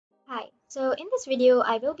So in this video,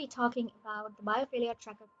 I will be talking about the Biophilia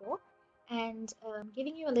Tracker 4 and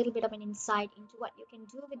giving you a little bit of an insight into what you can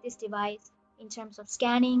do with this device in terms of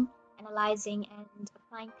scanning, analyzing, and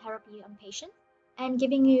applying therapy on patients, and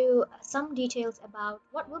giving you some details about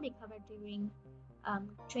what will be covered during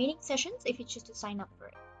training sessions if you choose to sign up for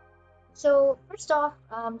it. So first off,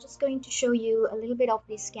 I'm just going to show you a little bit of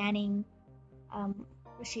the scanning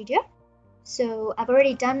procedure. So I've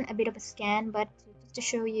already done a bit of a scan, but just to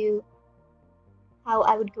show you how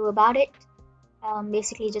I would go about it,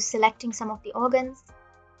 basically just selecting some of the organs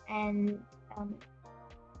and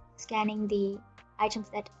scanning the items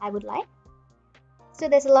that I would like. So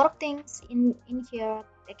there's a lot of things in here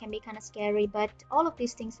that can be kind of scary, but all of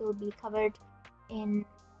these things will be covered in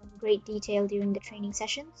great detail during the training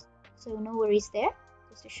sessions, so no worries there.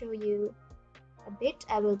 Just to show you a bit,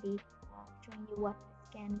 I will be showing you what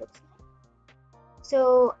the scan looks like.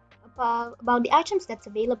 So about the items that's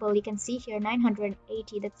available, you can see here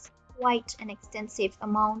 980. That's quite an extensive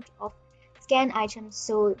amount of scan items.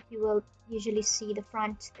 So you will usually see the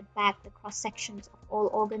front, the back, the cross sections of all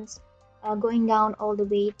organs, going down all the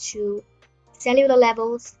way to cellular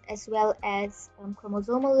levels, as well as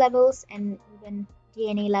chromosomal levels, and even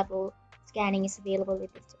DNA level scanning is available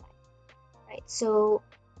with this device. Right. So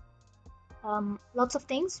lots of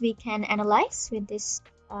things we can analyze with this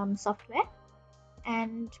software.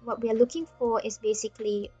 And what we are looking for is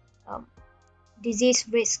basically disease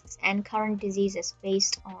risks and current diseases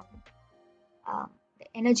based on the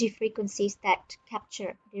energy frequencies that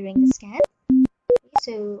capture during the scan. Okay,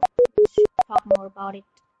 so we'll talk more about it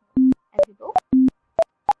as we go.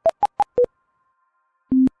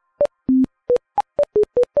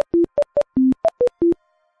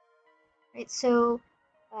 Right, so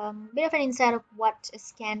a bit of an insight of what a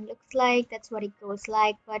scan looks like. That's what it goes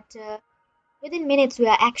like, but within minutes, we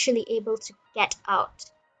are actually able to get out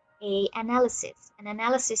an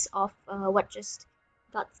analysis of what just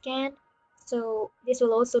got scanned. So this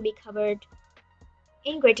will also be covered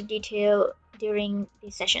in greater detail during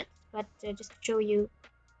the sessions. But just to show you,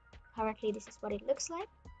 currently this is what it looks like.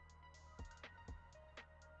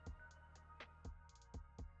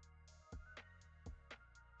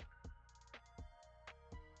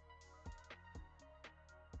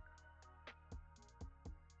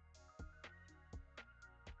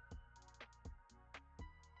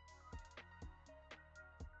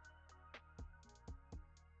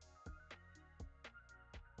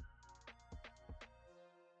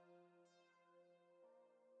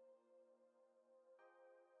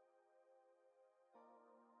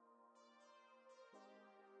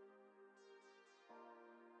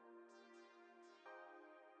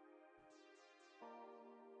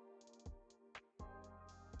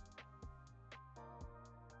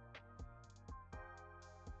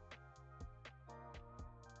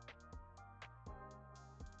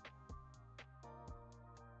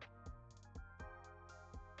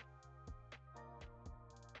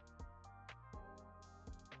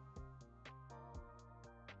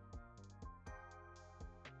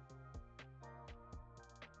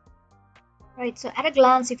 Right, so at a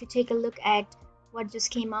glance, if you take a look at what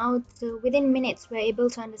just came out, so within minutes, we're able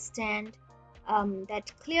to understand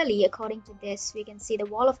that clearly, according to this, we can see the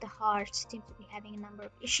wall of the heart seems to be having a number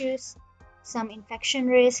of issues, some infection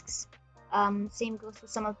risks. Same goes for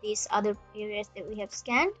some of these other areas that we have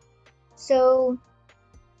scanned. So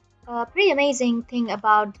pretty amazing thing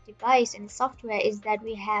about the device and the software is that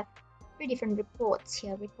we have three different reports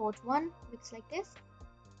here. Report 1 looks like this,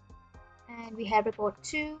 and we have report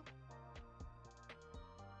 2,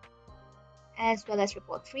 as well as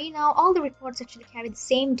report 3. Now all the reports actually carry the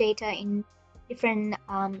same data in different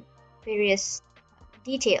various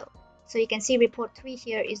detail. So you can see report 3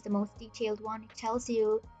 here is the most detailed one. It tells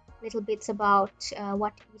you little bits about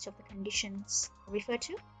what each of the conditions refer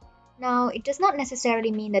to. Now it does not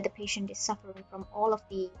necessarily mean that the patient is suffering from all of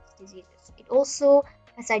these diseases. It also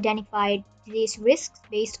has identified disease risks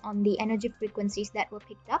based on the energy frequencies that were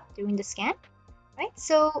picked up during the scan, right?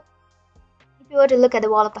 So if you were to look at the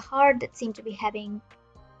wall of the heart, that seemed to be having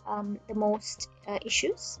the most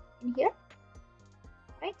issues in here,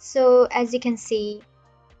 right? So as you can see,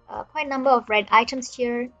 quite a number of red items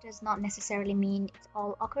here does not necessarily mean it's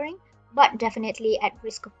all occurring, but definitely at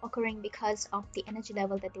risk of occurring because of the energy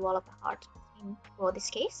level that the wall of the heart is in for this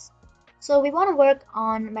case. So we want to work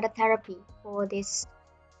on metatherapy for this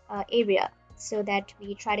area so that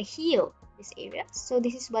we try to heal this area. So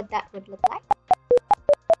this is what that would look like.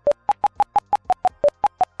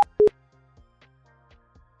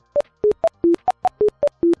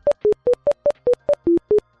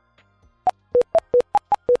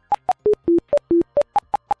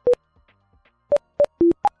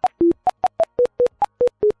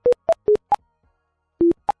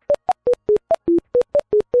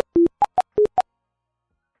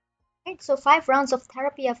 So 5 rounds of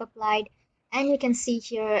therapy I've applied, and you can see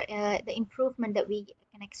here the improvement that we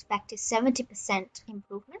can expect is 70%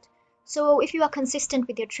 improvement. So if you are consistent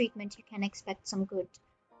with your treatment, you can expect some good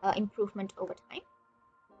improvement over time.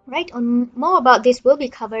 Right, more about this will be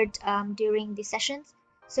covered during the sessions,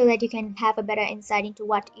 so that you can have a better insight into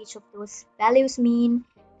what each of those values mean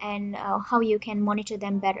and how you can monitor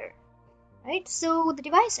them better. Right, so the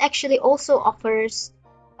device actually also offers,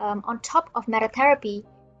 on top of metatherapy,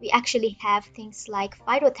 we actually have things like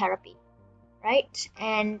phytotherapy, right,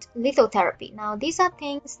 and lithotherapy. Now, these are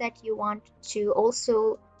things that you want to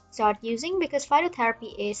also start using, because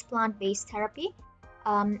phytotherapy is plant-based therapy.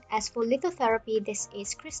 As for lithotherapy, this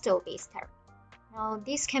is crystal-based therapy. Now,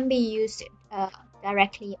 these can be used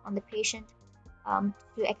directly on the patient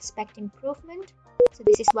to expect improvement. So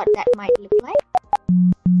this is what that might look like.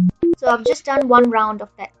 So I've just done 1 round of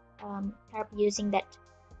that therapy using that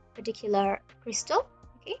particular crystal.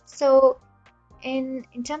 Okay, so in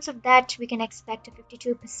terms of that, we can expect a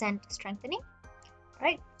 52% strengthening.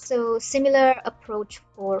 Right, so similar approach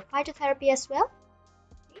for phytotherapy as well.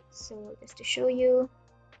 Okay, so just to show you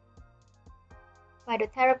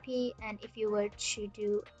phytotherapy, and if you were to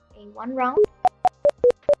do a 1 round,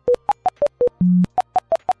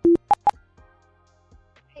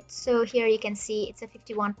 right, so here you can see it's a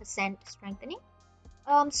 51% strengthening.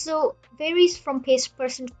 So varies from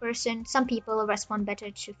person to person. Some people respond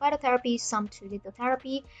better to phytotherapy, some to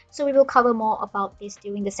lithotherapy. So we will cover more about this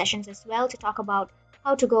during the sessions as well, to talk about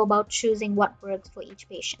how to go about choosing what works for each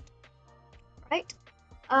patient. Right.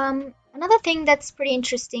 Another thing that's pretty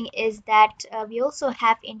interesting is that we also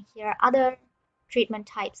have in here other treatment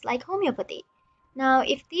types like homeopathy. Now,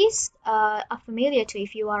 if these are familiar to,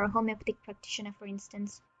 if you are a homeopathic practitioner, for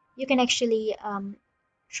instance, you can actually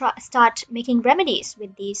start making remedies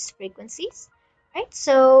with these frequencies, right?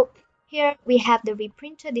 So here we have the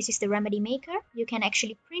reprinter. This is the remedy maker. You can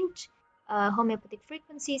actually print homeopathic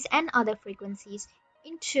frequencies and other frequencies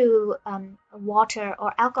into water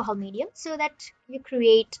or alcohol medium, so that you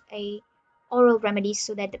create a oral remedy,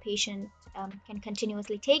 so that the patient can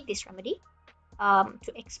continuously take this remedy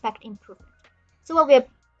to expect improvement. So what we're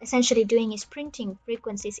essentially doing is printing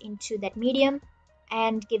frequencies into that medium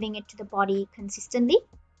and giving it to the body consistently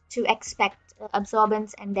to expect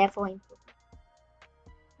absorbance and therefore improvement.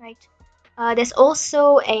 Right. There's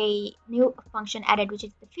also a new function added, which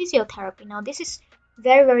is the physiotherapy. Now, this is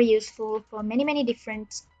very, very useful for many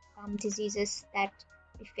different diseases that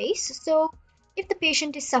we face. So if the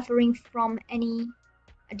patient is suffering from any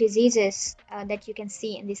diseases that you can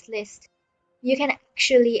see in this list, you can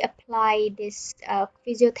actually apply this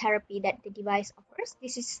physiotherapy that the device offers.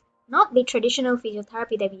 This is not the traditional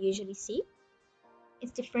physiotherapy that we usually see.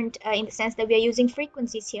 It's different in the sense that we are using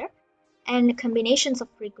frequencies here and combinations of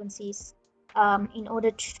frequencies in order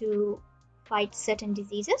to fight certain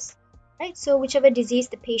diseases, right? So whichever disease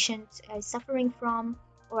the patient is suffering from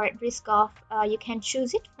or at risk of, you can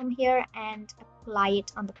choose it from here and apply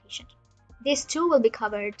it on the patient. This too will be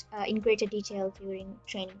covered in greater detail during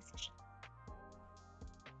training session.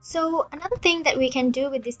 So another thing that we can do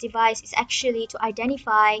with this device is actually to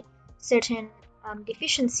identify certain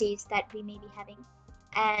deficiencies that we may be having.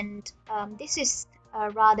 And this is a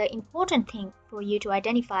rather important thing for you to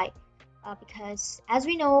identify because, as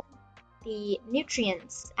we know, the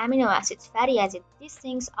nutrients, amino acids, fatty acids, these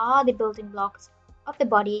things are the building blocks of the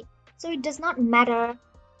body. So it does not matter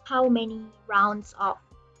how many rounds of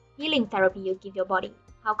healing therapy you give your body,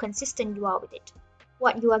 how consistent you are with it.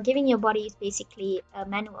 What you are giving your body is basically a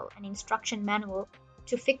manual, an instruction manual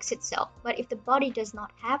to fix itself. But if the body does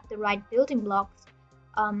not have the right building blocks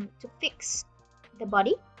to fix the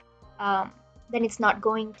body, then it's not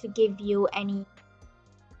going to give you any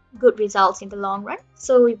good results in the long run.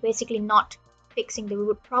 So we're basically not fixing the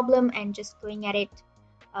root problem and just going at it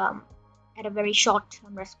at a very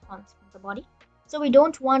short-term response from the body. So we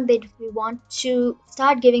don't want that. We want to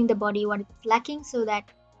start giving the body what it's lacking, so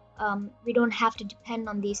that we don't have to depend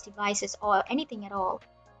on these devices or anything at all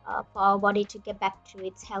for our body to get back to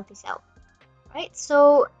its healthy self. Right.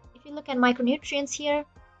 So if you look at micronutrients here,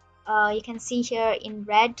 you can see here in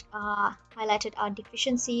red highlighted are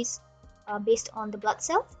deficiencies based on the blood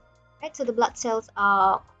cells. Right. So the blood cells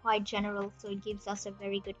are quite general, so it gives us a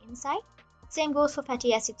very good insight. Same goes for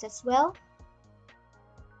fatty acids as well.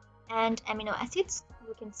 And amino acids,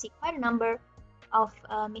 you can see quite a number of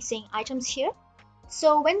missing items here.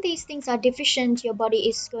 So when these things are deficient, your body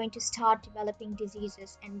is going to start developing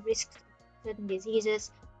diseases and risks certain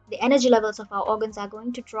diseases. The energy levels of our organs are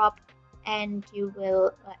going to drop, and you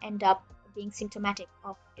will end up being symptomatic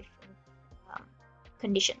of different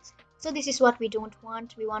conditions. So this is what we don't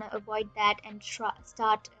want. We want to avoid that and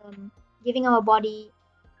start giving our body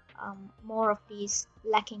more of these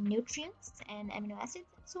lacking nutrients and amino acids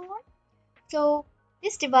and so on. So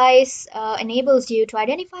this device enables you to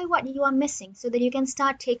identify what you are missing so that you can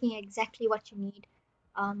start taking exactly what you need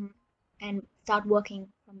and start working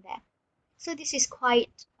from there. So this is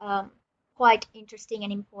quite interesting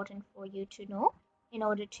and important for you to know in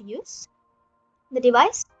order to use the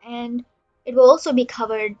device. And it will also be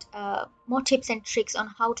covered more tips and tricks on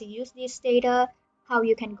how to use this data, how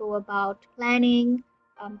you can go about planning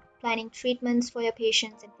treatments for your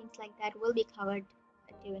patients, and things like that will be covered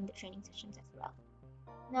during the training sessions as well.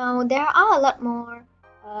 Now, there are a lot more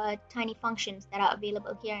tiny functions that are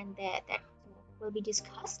available here and there that will be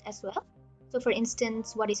discussed as well. So, for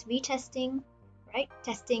instance, what is retesting, right?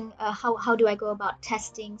 Testing, how do I go about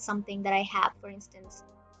testing something that I have, for instance,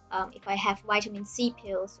 if I have vitamin C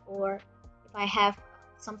pills, or if I have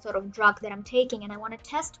some sort of drug that I'm taking and I want to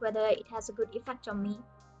test whether it has a good effect on me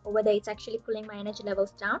or whether it's actually pulling my energy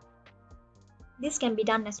levels down. This can be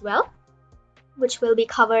done as well, which will be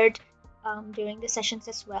covered during the sessions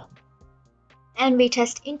as well. And we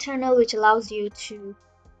test internal, which allows you to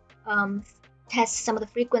test some of the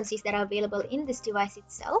frequencies that are available in this device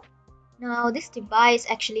itself. Now, this device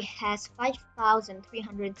actually has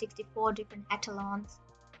 5,364 different etalons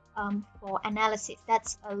for analysis.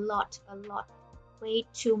 That's a lot, way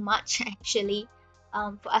too much actually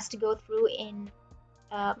for us to go through in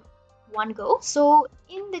one go. So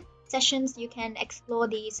in the sessions, you can explore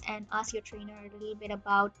these and ask your trainer a little bit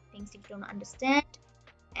about things if you don't understand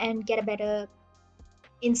and get a better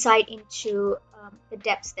insight into the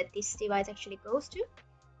depths that this device actually goes to.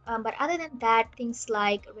 But other than that, things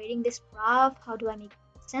like rating this graph, how do I make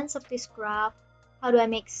sense of this graph? How do I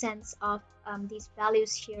make sense of these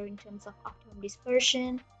values here in terms of optimum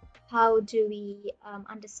dispersion? How do we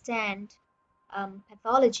understand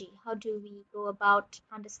pathology? How do we go about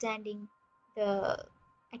understanding the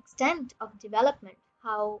extent of development?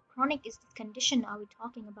 How chronic is this condition are we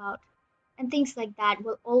talking about? And things like that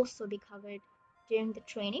will also be covered during the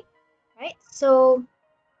training, right? So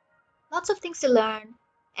lots of things to learn,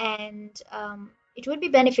 and it would be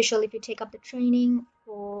beneficial if you take up the training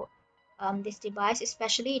for this device.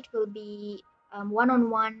 Especially it will be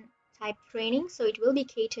one-on-one type training, so it will be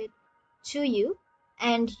catered to you,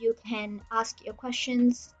 and you can ask your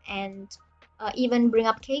questions and even bring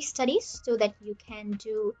up case studies so that you can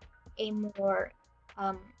do a more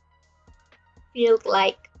um, field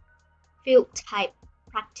type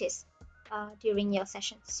practice during your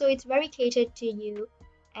sessions. So it's very catered to you,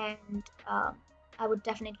 and I would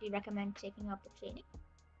definitely recommend taking up the training.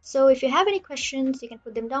 So if you have any questions, you can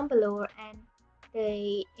put them down below, and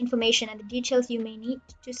the information and the details you may need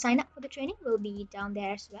to sign up for the training will be down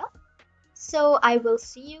there as well. So I will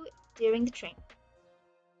see you during the training.